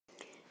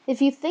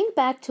If you think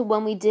back to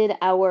when we did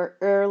our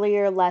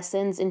earlier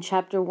lessons in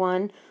chapter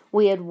 1,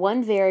 we had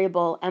one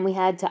variable and we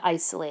had to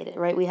isolate it,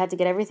 right? We had to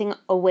get everything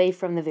away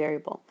from the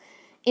variable.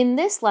 In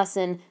this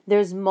lesson,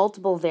 there's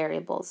multiple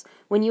variables.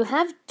 When you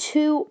have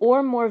two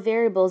or more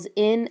variables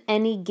in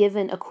any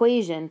given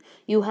equation,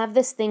 you have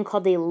this thing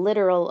called a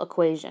literal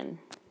equation.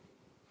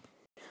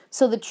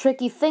 So the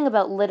tricky thing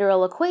about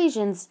literal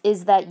equations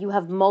is that you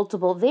have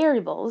multiple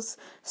variables,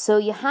 so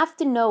you have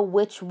to know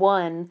which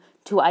one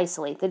to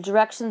isolate. The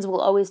directions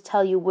will always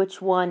tell you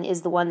which one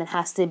is the one that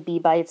has to be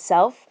by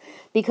itself,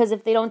 because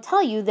if they don't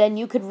tell you, then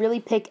you could really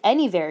pick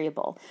any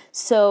variable.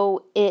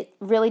 So it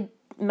really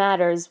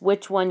matters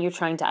which one you're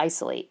trying to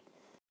isolate.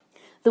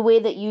 The way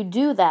that you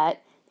do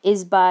that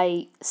is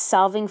by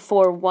solving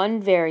for one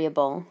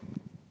variable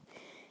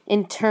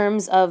in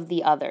terms of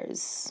the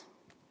others.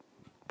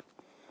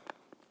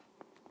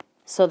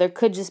 So there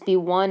could just be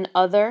one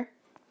other,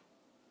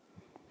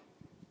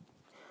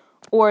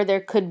 or there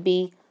could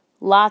be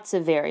lots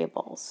of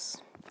variables.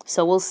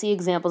 So we'll see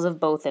examples of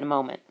both in a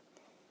moment.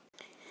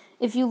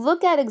 If you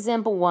look at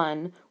example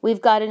 1,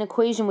 we've got an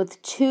equation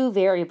with two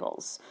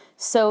variables.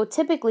 So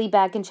typically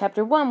back in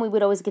chapter 1, we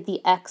would always get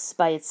the x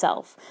by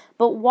itself.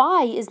 But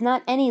y is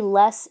not any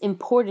less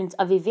important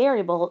of a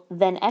variable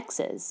than x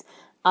is.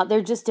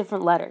 They're just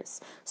different letters.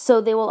 So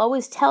they will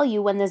always tell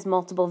you when there's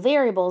multiple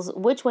variables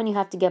which one you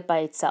have to get by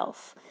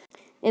itself.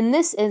 In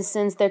this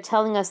instance, they're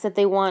telling us that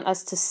they want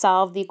us to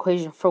solve the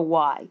equation for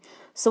y.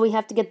 So we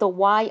have to get the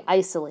y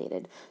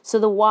isolated. So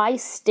the y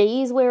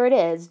stays where it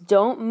is.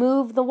 Don't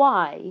move the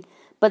y,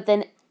 but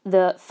then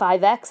the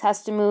 5x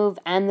has to move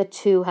and the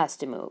 2 has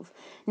to move.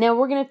 Now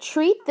we're going to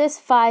treat this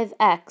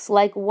 5x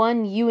like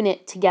one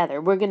unit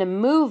together. We're going to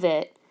move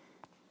it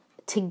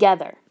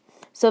together.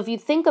 So if you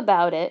think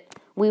about it,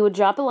 we would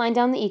drop a line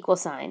down the equal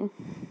sign,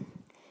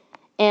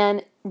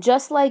 and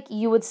just like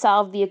you would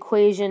solve the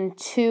equation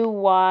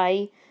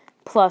 2y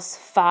plus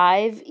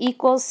 5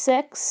 equals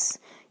 6,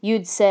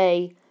 you'd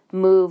say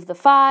move the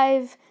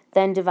 5,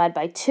 then divide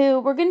by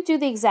 2. We're going to do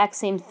the exact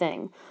same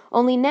thing,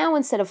 only now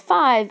instead of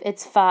 5,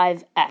 it's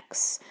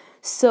 5x.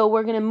 So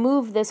we're going to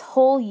move this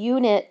whole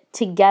unit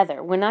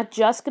together. We're not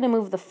just going to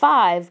move the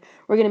 5,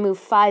 we're going to move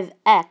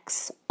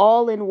 5x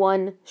all in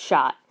one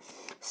shot.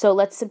 So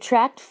let's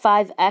subtract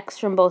 5x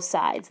from both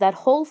sides. That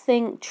whole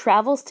thing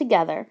travels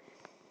together.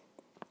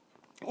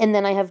 And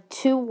then I have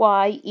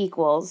 2y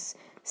equals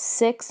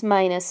 6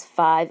 minus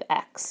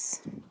 5x.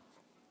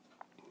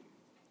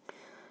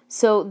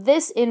 So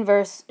this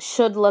inverse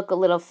should look a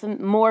little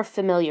more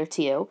familiar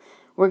to you.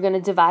 We're going to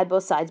divide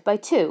both sides by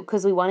 2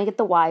 because we want to get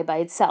the y by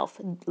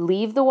itself.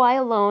 Leave the y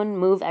alone,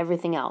 move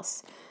everything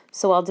else.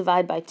 So I'll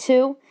divide by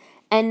 2.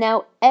 And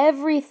now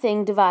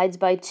everything divides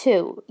by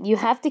 2. You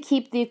have to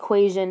keep the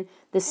equation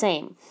the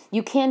same.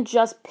 You can't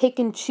just pick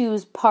and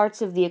choose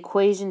parts of the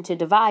equation to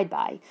divide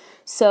by.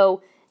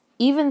 So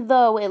even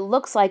though it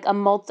looks like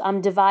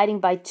I'm dividing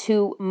by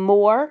 2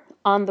 more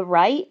on the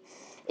right,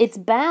 it's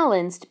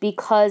balanced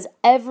because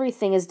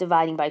everything is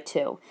dividing by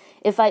 2.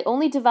 If I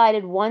only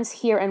divided once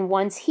here and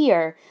once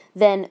here,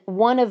 then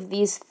one of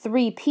these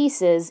 3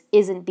 pieces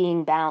isn't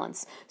being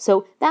balanced.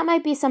 So that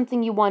might be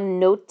something you want to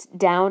note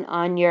down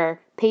on your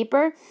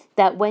paper,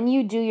 that when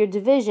you do your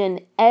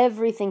division,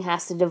 everything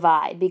has to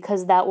divide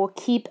because that will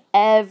keep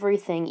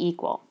everything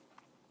equal.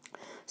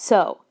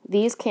 So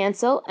these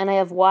cancel and I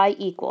have y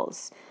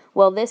equals.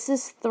 Well, this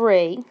is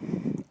 3,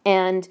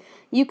 and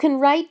you can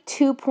write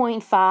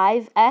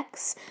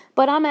 2.5x,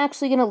 but I'm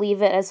actually going to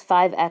leave it as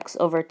 5x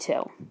over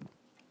 2.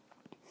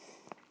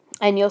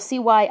 And you'll see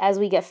why as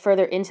we get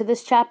further into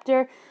this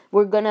chapter,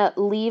 we're going to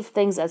leave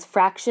things as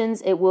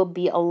fractions. It will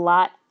be a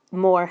lot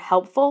more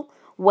helpful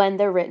when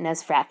they're written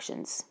as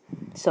fractions.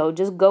 So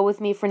just go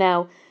with me for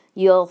now.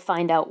 You'll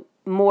find out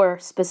more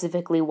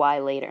specifically why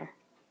later.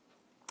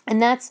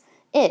 And that's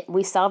it.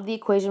 We solved the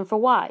equation for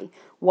y.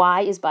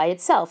 Y is by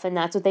itself, and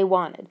that's what they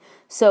wanted.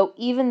 So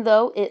even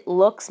though it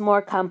looks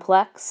more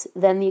complex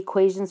than the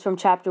equations from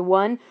chapter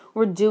 1,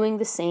 we're doing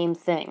the same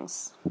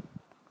things.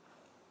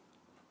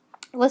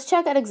 Let's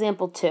check out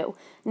example 2.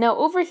 Now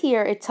over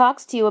here, it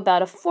talks to you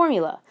about a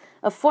formula.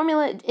 A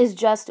formula is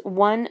just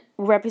one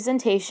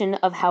representation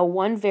of how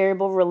one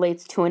variable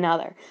relates to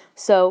another.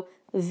 So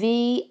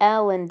V,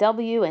 L, and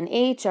W, and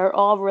H are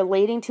all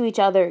relating to each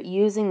other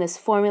using this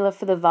formula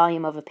for the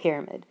volume of a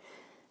pyramid.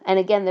 And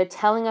again, they're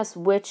telling us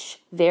which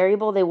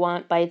variable they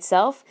want by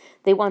itself.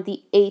 They want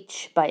the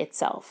h by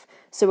itself.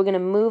 So we're going to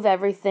move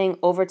everything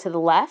over to the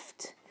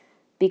left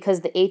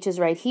because the h is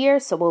right here.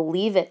 So we'll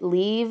leave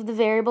the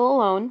variable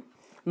alone,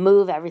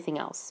 move everything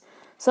else.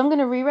 So I'm going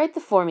to rewrite the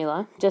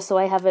formula just so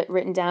I have it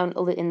written down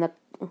in the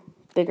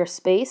bigger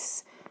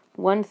space.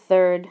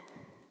 1/3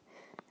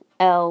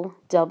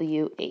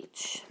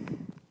 LWH.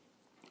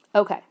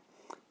 Okay,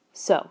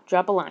 so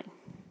drop a line.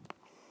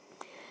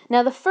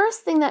 Now the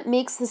first thing that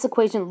makes this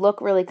equation look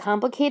really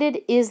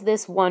complicated is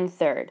this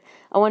 1/3.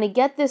 I want to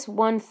get this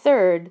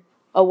 1/3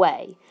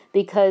 away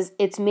because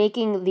it's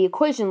making the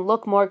equation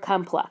look more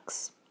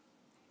complex.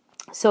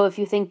 So if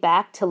you think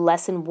back to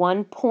lesson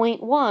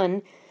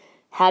 1.1,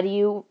 how do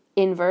you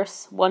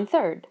inverse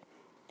 1/3?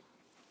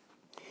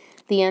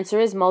 The answer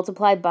is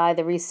multiplied by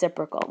the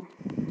reciprocal.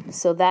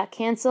 So that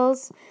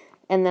cancels,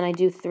 and then I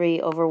do 3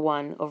 over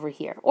 1 over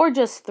here, or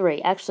just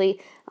 3.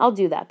 Actually, I'll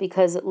do that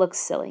because it looks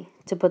silly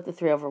to put the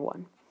 3 over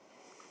 1.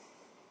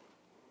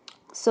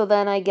 So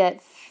then I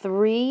get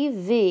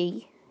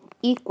 3v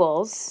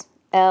equals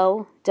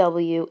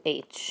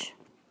LWH.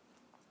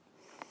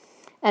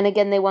 And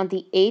again, they want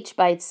the H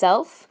by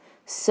itself,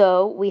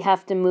 so we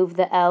have to move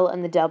the L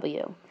and the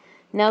W.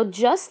 Now,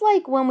 just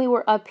like when we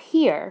were up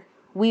here,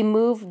 we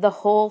moved the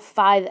whole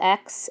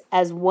 5x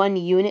as one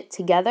unit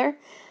together,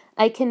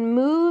 I can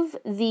move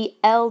the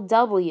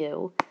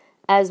LW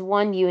as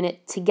one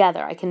unit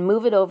together. I can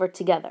move it over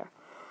together.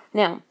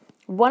 Now,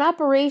 what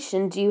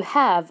operation do you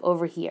have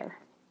over here?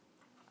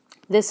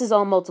 This is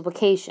all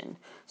multiplication.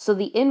 So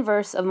the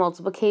inverse of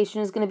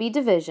multiplication is going to be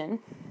division.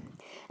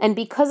 And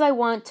because I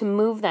want to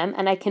move them,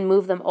 and I can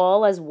move them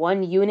all as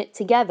one unit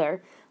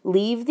together,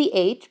 leave the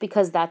H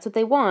because that's what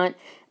they want,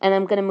 and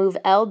I'm going to move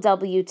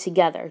LW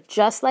together,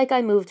 just like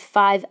I moved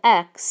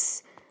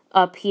 5x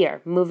up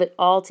here. Move it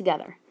all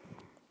together.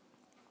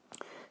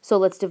 So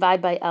let's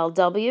divide by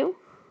LW,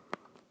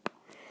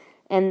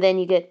 and then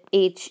you get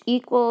H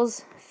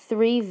equals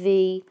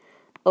 3v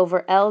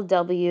over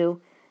LW,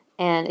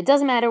 and it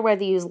doesn't matter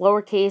whether you use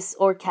lowercase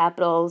or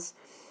capitals.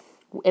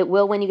 It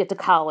will when you get to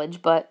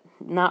college, but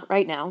not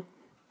right now.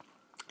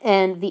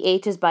 And the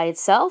H is by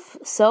itself,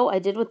 so I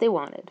did what they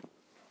wanted.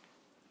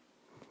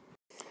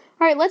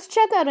 All right, let's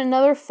check out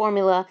another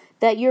formula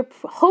that you're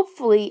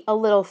hopefully a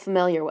little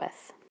familiar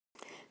with.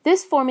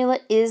 This formula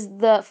is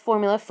the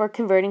formula for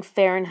converting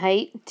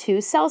Fahrenheit to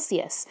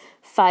Celsius,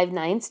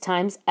 5/9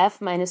 times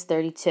F minus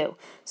 32.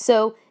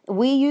 So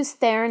we use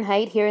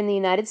Fahrenheit here in the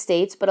United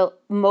States,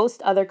 but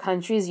most other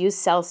countries use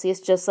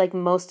Celsius, just like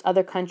most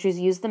other countries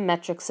use the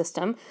metric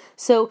system.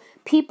 So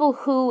people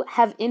who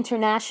have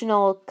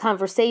international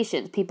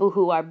conversations, people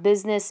who are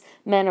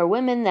businessmen or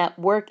women that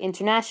work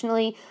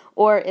internationally,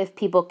 or if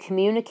people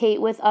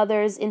communicate with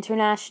others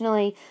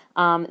internationally,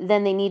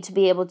 then they need to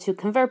be able to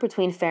convert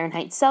between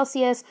Fahrenheit and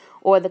Celsius,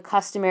 or the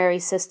customary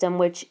system,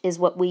 which is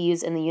what we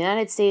use in the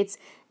United States,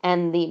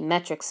 and the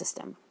metric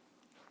system.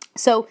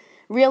 So,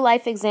 real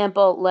life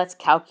example, let's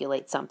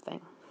calculate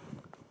something.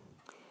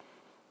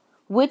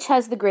 Which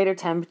has the greater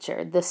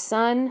temperature, the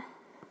sun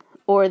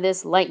or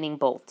this lightning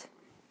bolt?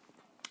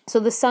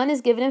 So the sun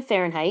is given in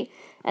Fahrenheit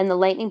and the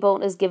lightning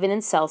bolt is given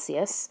in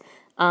Celsius.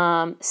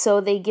 So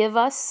they give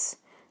us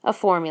a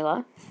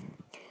formula,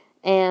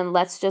 and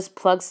let's just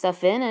plug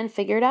stuff in and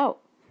figure it out.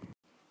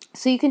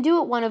 So you can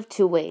do it one of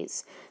two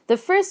ways. The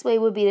first way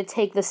would be to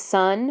take the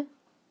sun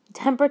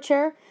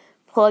temperature,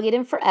 plug it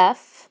in for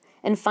F,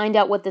 and find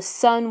out what the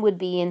sun would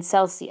be in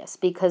Celsius,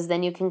 because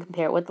then you can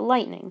compare it with the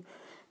lightning.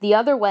 The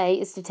other way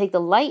is to take the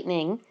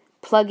lightning,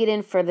 plug it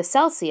in for the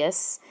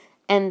Celsius,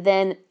 and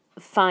then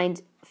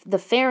find the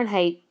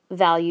Fahrenheit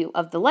value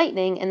of the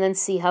lightning, and then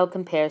see how it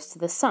compares to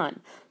the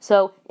sun.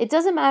 So it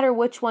doesn't matter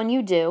which one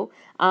you do.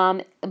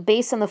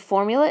 Based on the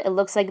formula, it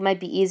looks like it might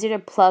be easier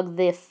to plug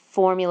the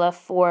formula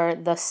for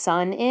the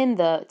sun in,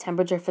 the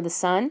temperature for the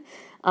sun,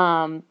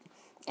 and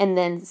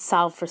then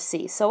solve for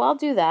C. So I'll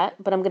do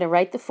that, but I'm going to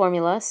write the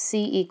formula.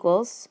 C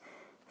equals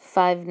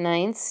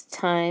 5/9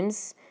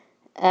 times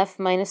F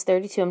minus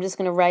 32. I'm just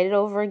going to write it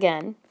over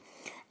again.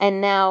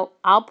 And now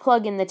I'll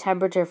plug in the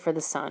temperature for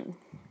the sun.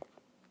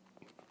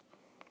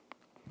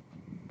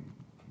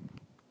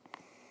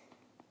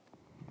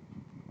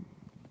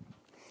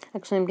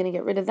 Actually, I'm going to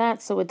get rid of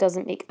that so it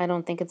doesn't make, I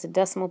don't think it's a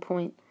decimal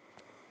point,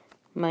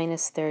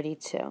 minus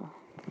 32.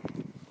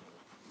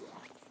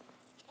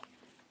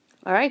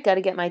 All right, got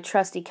to get my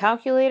trusty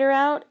calculator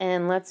out,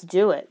 and let's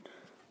do it.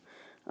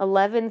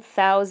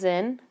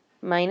 11,000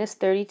 minus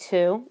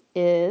 32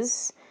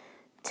 is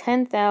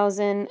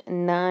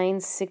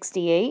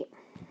 10,968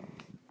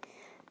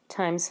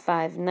 times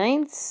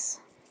 5/9.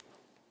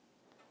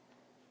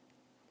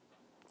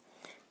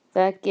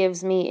 That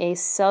gives me a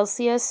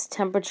Celsius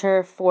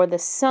temperature for the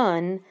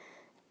sun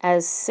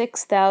as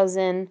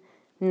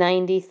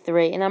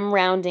 6,093. And I'm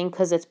rounding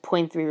because it's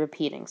 0.3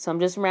 repeating. So I'm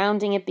just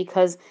rounding it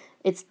because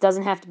it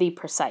doesn't have to be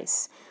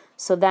precise.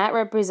 So that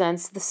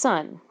represents the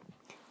sun.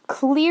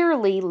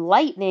 Clearly,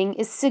 lightning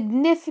is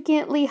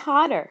significantly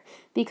hotter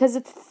because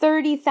it's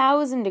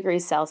 30,000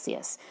 degrees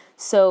Celsius.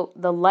 So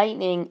the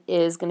lightning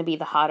is going to be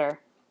the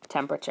hotter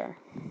temperature.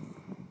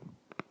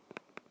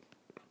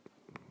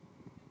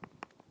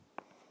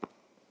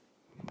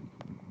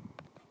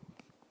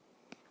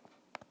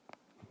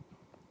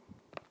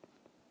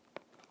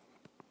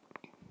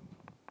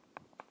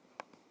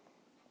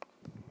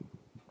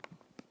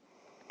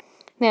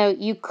 Now,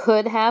 you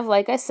could have,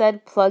 like I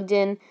said, plugged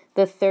in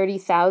the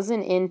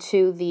 30,000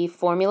 into the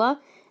formula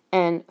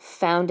and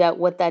found out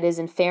what that is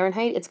in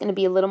Fahrenheit. It's going to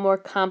be a little more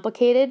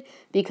complicated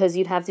because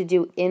you'd have to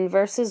do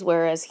inverses,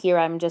 whereas here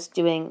I'm just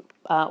doing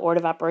order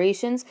of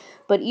operations.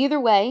 But either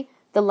way,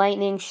 the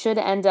lightning should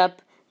end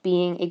up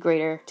being a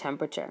greater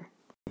temperature.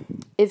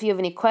 If you have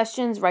any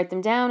questions, write them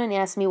down and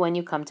ask me when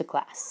you come to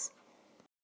class.